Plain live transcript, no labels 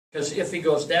Because if he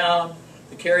goes down,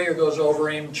 the carrier goes over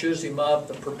him, chews him up,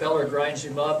 the propeller grinds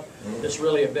him up. It's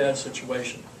really a bad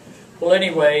situation. Well,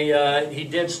 anyway, he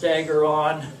did stagger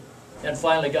on and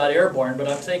finally got airborne, but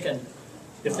I'm thinking,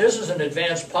 if this is an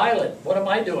advanced pilot, what am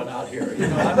I doing out here? You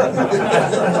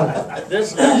know,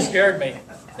 this scared me.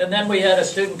 And then we had a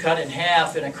student cut in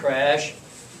half in a crash,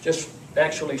 just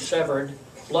actually severed,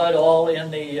 blood all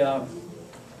in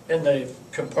the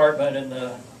compartment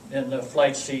in the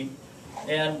flight seat.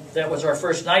 And that was our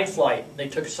first night flight. They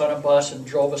took us on a bus and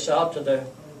drove us out to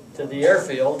the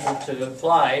airfield to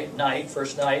fly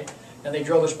first night, and they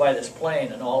drove us by this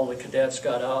plane, and all the cadets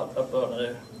got out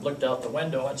looked out the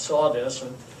window and saw this,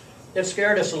 and it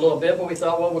scared us a little bit, but we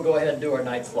thought, well, we'll go ahead and do our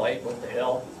night flight. What the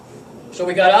hell? So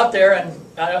we got out there, and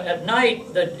at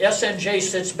night the SNJ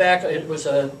sits back. It was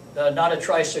not a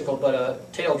tricycle, but a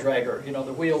tail dragger. You know,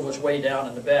 the wheel was way down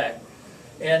in the back,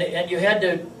 and you had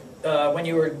to when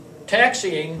you were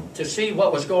taxiing to see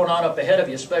what was going on up ahead of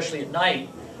you, especially at night,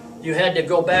 you had to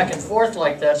go back and forth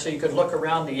like that so you could look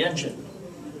around the engine.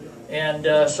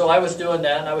 And so I was doing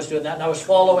that, and I was doing that, and I was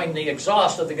following the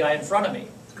exhaust of the guy in front of me.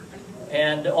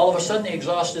 And all of a sudden the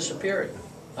exhaust disappeared.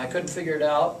 I couldn't figure it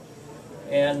out.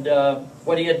 And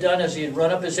what he had done is he had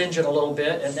run up his engine a little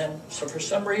bit, and then so for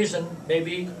some reason,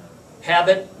 maybe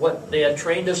habit, what they had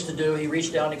trained us to do, he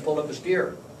reached down and he pulled up his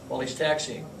gear while he's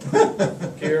taxiing.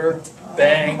 Gear,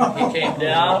 bang, he came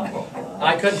down.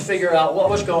 I couldn't figure out what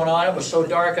was going on. It was so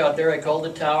dark out there. I called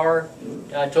the tower.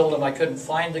 I told them I couldn't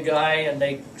find the guy, and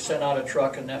they sent out a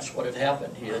truck, and that's what had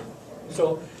happened.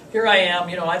 So here I am.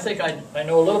 You know, I think I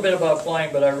know a little bit about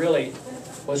flying, but I really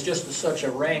was just such a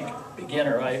rank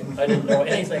beginner. I didn't know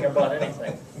anything about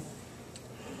anything.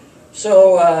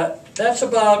 So that's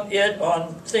about it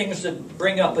on things that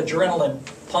bring up adrenaline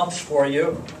pumps for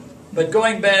you. But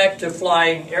going back to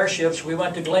flying airships, we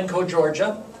went to Glencoe,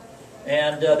 Georgia,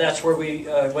 and that's where we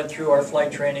went through our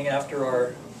flight training after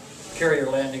our carrier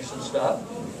landings and stuff.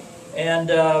 And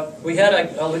we had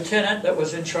a lieutenant that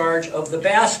was in charge of the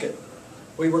basket.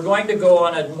 We were going to go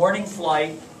on a morning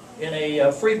flight in a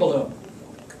free balloon,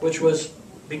 which was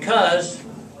because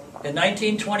in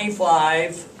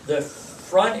 1925, the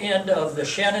front end of the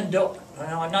Shenandoah,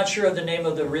 I'm not sure of the name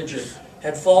of the ridge,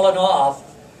 had fallen off.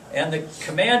 And the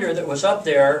commander that was up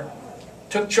there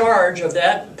took charge of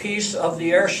that piece of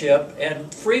the airship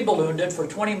and free ballooned it for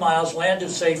 20 miles, landed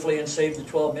safely, and saved the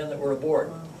 12 men that were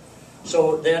aboard.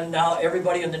 So then now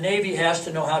everybody in the Navy has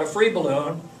to know how to free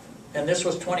balloon, and this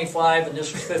was 25 and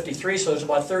this was 53, so there's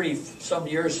about 30-some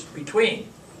years between.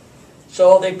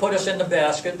 So they put us in the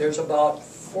basket. There's about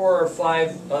 4 or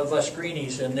 5 of us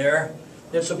greenies in there.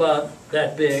 It's about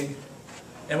that big.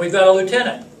 And we've got a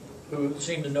lieutenant who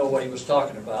seemed to know what he was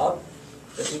talking about,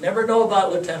 but we never know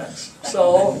about lieutenants.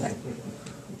 So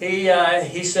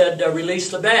he said, release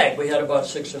the bag. We had about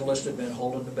 6 enlisted men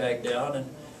holding the bag down,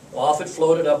 and off it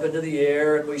floated up into the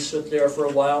air, and we stood there for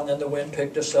a while, and then the wind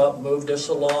picked us up, moved us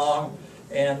along,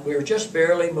 and we were just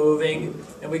barely moving,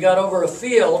 and we got over a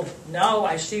field. Now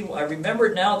I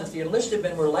remembered now that the enlisted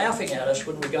men were laughing at us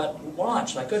when we got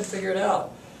launched. I couldn't figure it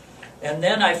out. And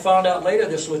then I found out later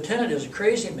this lieutenant is a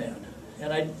crazy man.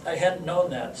 And I hadn't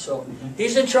known that. So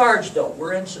he's in charge, though.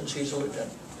 We're in since he's a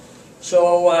lieutenant.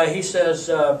 So he says,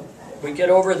 we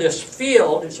get over this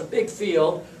field. It's a big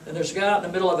field. And there's a guy out in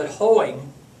the middle of it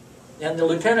hoeing. And the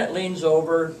lieutenant leans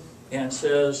over and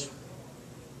says,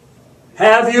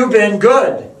 "Have you been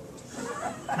good?"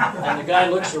 And the guy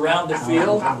looks around the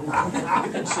field.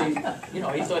 You can see, you know,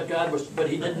 he thought God was, but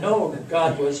he didn't know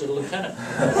God was a lieutenant.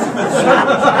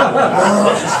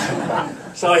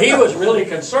 So he was really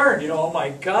concerned, you know, oh my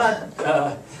God,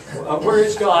 where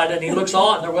is God? And he looks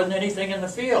on, and there wasn't anything in the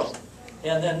field.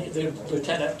 And then the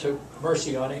lieutenant took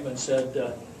mercy on him and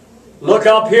said, "Look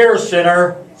up here,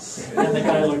 sinner." And the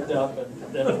guy looked up,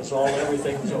 and then it was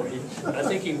everything was okay. I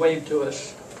think he waved to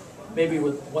us. Maybe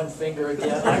with one finger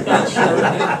again, I'm not sure.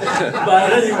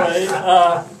 But anyway,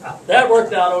 that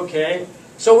worked out okay.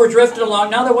 So we're drifting along.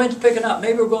 Now the wind's picking up.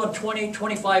 Maybe we're going 20,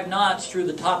 25 knots through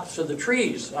the tops of the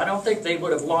trees. I don't think they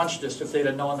would have launched us if they'd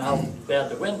have known how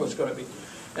bad the wind was going to be.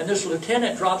 And this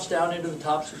lieutenant drops down into the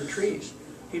tops of the trees.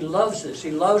 He loves this.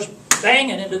 He loves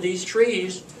banging into these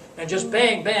trees and just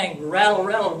bang, bang, rattle,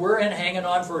 rattle. We're in hanging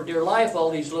on for dear life,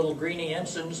 all these little greeny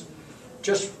ensigns,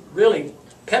 just really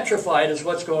petrified as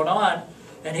what's going on,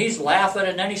 and he's laughing,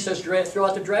 and then he says, "Throw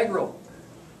out the drag rope."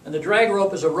 And the drag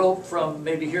rope is a rope from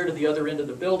maybe here to the other end of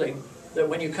the building, that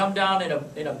when you come down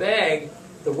in a bag,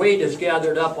 the weight is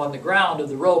gathered up on the ground of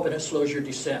the rope, and it slows your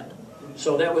descent.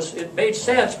 So it made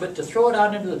sense, but to throw it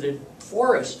out into the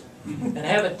forest and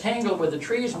have it tangled with the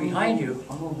trees behind you,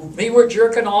 we were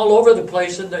jerking all over the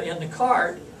place in the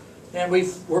cart, And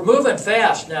we're moving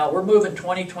fast now. We're moving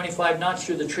 20, 25 knots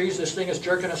through the trees. This thing is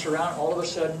jerking us around. All of a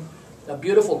sudden, a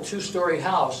beautiful 2-story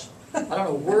house. I don't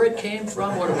know where it came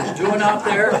from, what it was doing out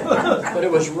there, but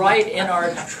it was right in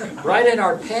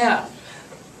our path.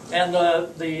 And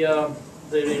the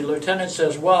lieutenant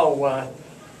says, "Well,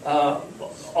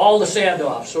 all the sand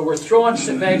off." So we're throwing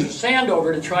some bags of sand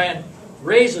over to try and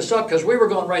raise us up, because we were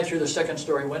going right through the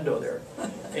 2nd-story window there.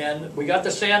 And we got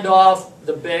the sand off,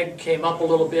 the bag came up a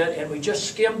little bit, and we just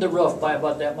skimmed the roof by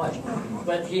about that much.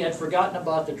 But he had forgotten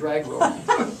about the drag rope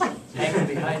hanging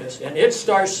behind us. And it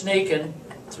starts snaking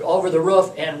over the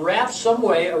roof and wraps some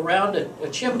way around a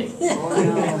chimney.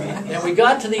 And we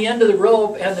got to the end of the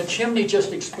rope, and the chimney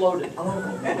just exploded.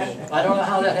 I don't know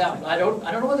how that happened. I don't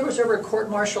know whether there was ever a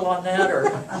court-martial on that,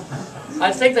 or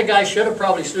I think the guy should have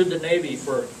probably sued the Navy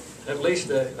for at least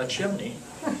a chimney.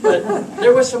 But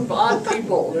there were some odd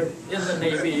people in the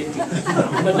Navy,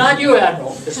 but not you,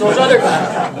 Admiral. It's those other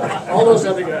guys, all those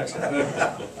other guys.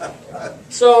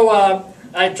 So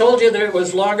I told you that it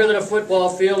was longer than a football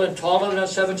field and taller than a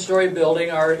 7-story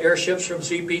building. Our airships from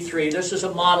ZP3. This is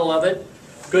a model of it.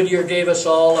 Goodyear gave us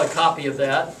all a copy of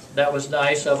that. That was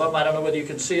nice of them. I don't know whether you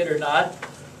can see it or not.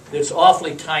 It's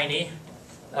awfully tiny.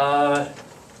 The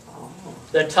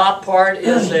top part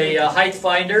is a height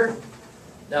finder.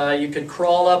 You could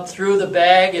crawl up through the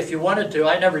bag if you wanted to.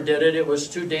 I never did it. It was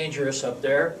too dangerous up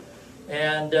there.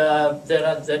 And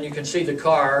then you can see the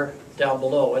car down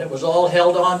below. And it was all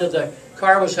held onto the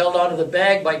car was held onto the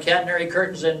bag by catenary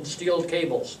curtains and steel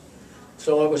cables.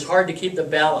 So it was hard to keep the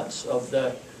balance of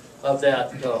that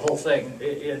whole thing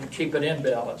and keep it in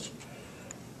balance.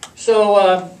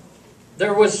 So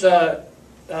there was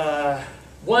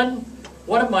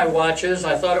one of my watches.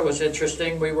 I thought it was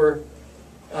interesting. We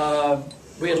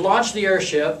had launched the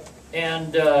airship,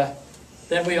 and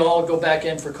then we all go back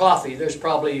in for coffee. There's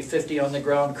probably 50 on the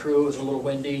ground crew. It was a little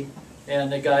windy,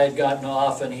 and the guy had gotten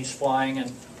off, and he's flying,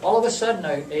 and all of a sudden,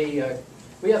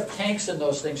 we have tanks in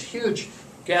those things, huge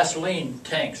gasoline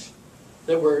tanks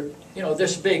that were,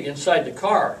 this big inside the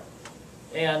car.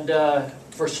 And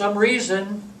for some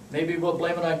reason, maybe we'll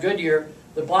blame it on Goodyear,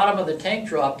 the bottom of the tank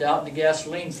dropped out, and the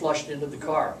gasoline flushed into the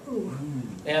car.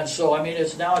 And so,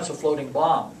 now it's a floating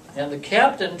bomb. And the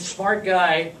captain, smart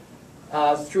guy,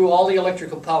 threw all the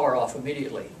electrical power off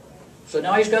immediately. So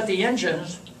now he's got the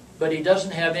engines, but he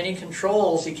doesn't have any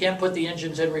controls. He can't put the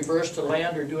engines in reverse to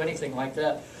land or do anything like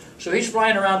that. So he's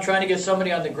flying around trying to get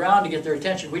somebody on the ground to get their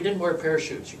attention. We didn't wear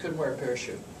parachutes. You couldn't wear a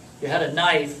parachute. You had a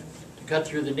knife to cut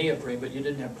through the neoprene, but you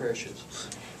didn't have parachutes.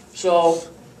 So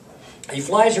he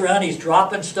flies around. He's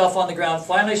dropping stuff on the ground.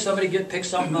 Finally, somebody picks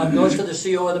something up, goes to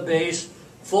the CO of the base,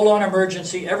 full-on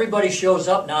emergency. Everybody shows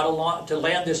up now to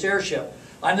land this airship.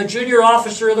 I'm the junior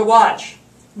officer of the watch.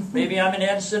 Maybe I'm an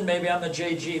ensign, maybe I'm a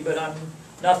JG, but I'm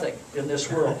nothing in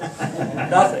this world.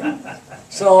 Nothing.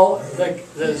 So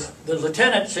the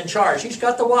lieutenant's in charge. He's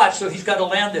got the watch, so he's got to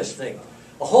land this thing.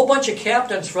 A whole bunch of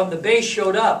captains from the base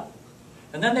showed up.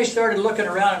 And then they started looking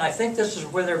around, and I think this is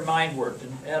where their mind worked.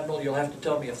 And Admiral, you'll have to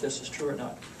tell me if this is true or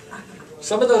not.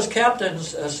 Some of those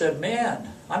captains said,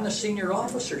 "Man, I'm the senior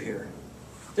officer here.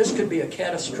 This could be a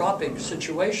catastrophic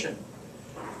situation.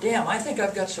 Damn, I think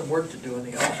I've got some work to do in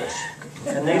the office."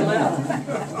 And they left.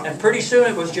 And pretty soon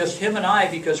it was just him and I,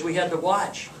 because we had to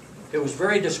watch. It was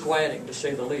very disquieting, to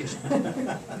say the least.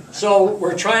 So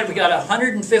we got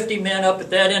 150 men up at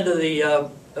that end of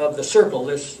the circle,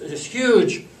 this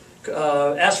huge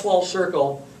asphalt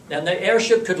circle, and the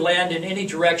airship could land in any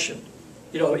direction,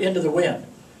 into the wind.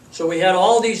 So we had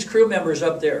all these crew members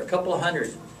up there, a couple of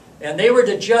hundred, and they were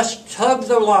to just tug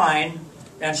the line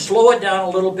and slow it down a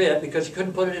little bit, because he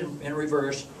couldn't put it in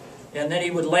reverse. And then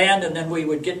he would land, and then we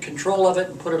would get control of it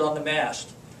and put it on the mast.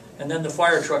 And then the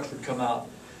fire trucks would come out.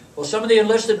 Well, some of the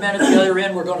enlisted men at the other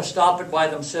end were going to stop it by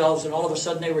themselves, and all of a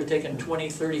sudden they were taking 20,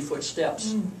 30-foot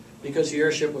steps, because the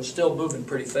airship was still moving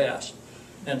pretty fast.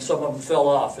 And some of them fell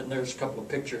off, and there's a couple of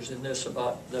pictures in this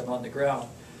about them on the ground.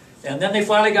 And then they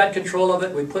finally got control of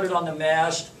it. We put it on the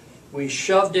mast. We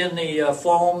shoved in the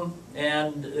foam,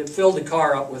 and it filled the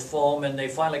car up with foam, and they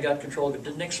finally got control of it. It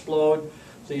didn't explode.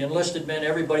 The enlisted men,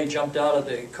 everybody jumped out of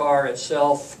the car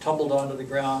itself, tumbled onto the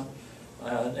ground,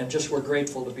 and just were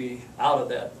grateful to be out of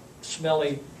that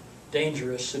smelly,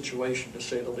 dangerous situation, to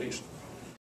say the least.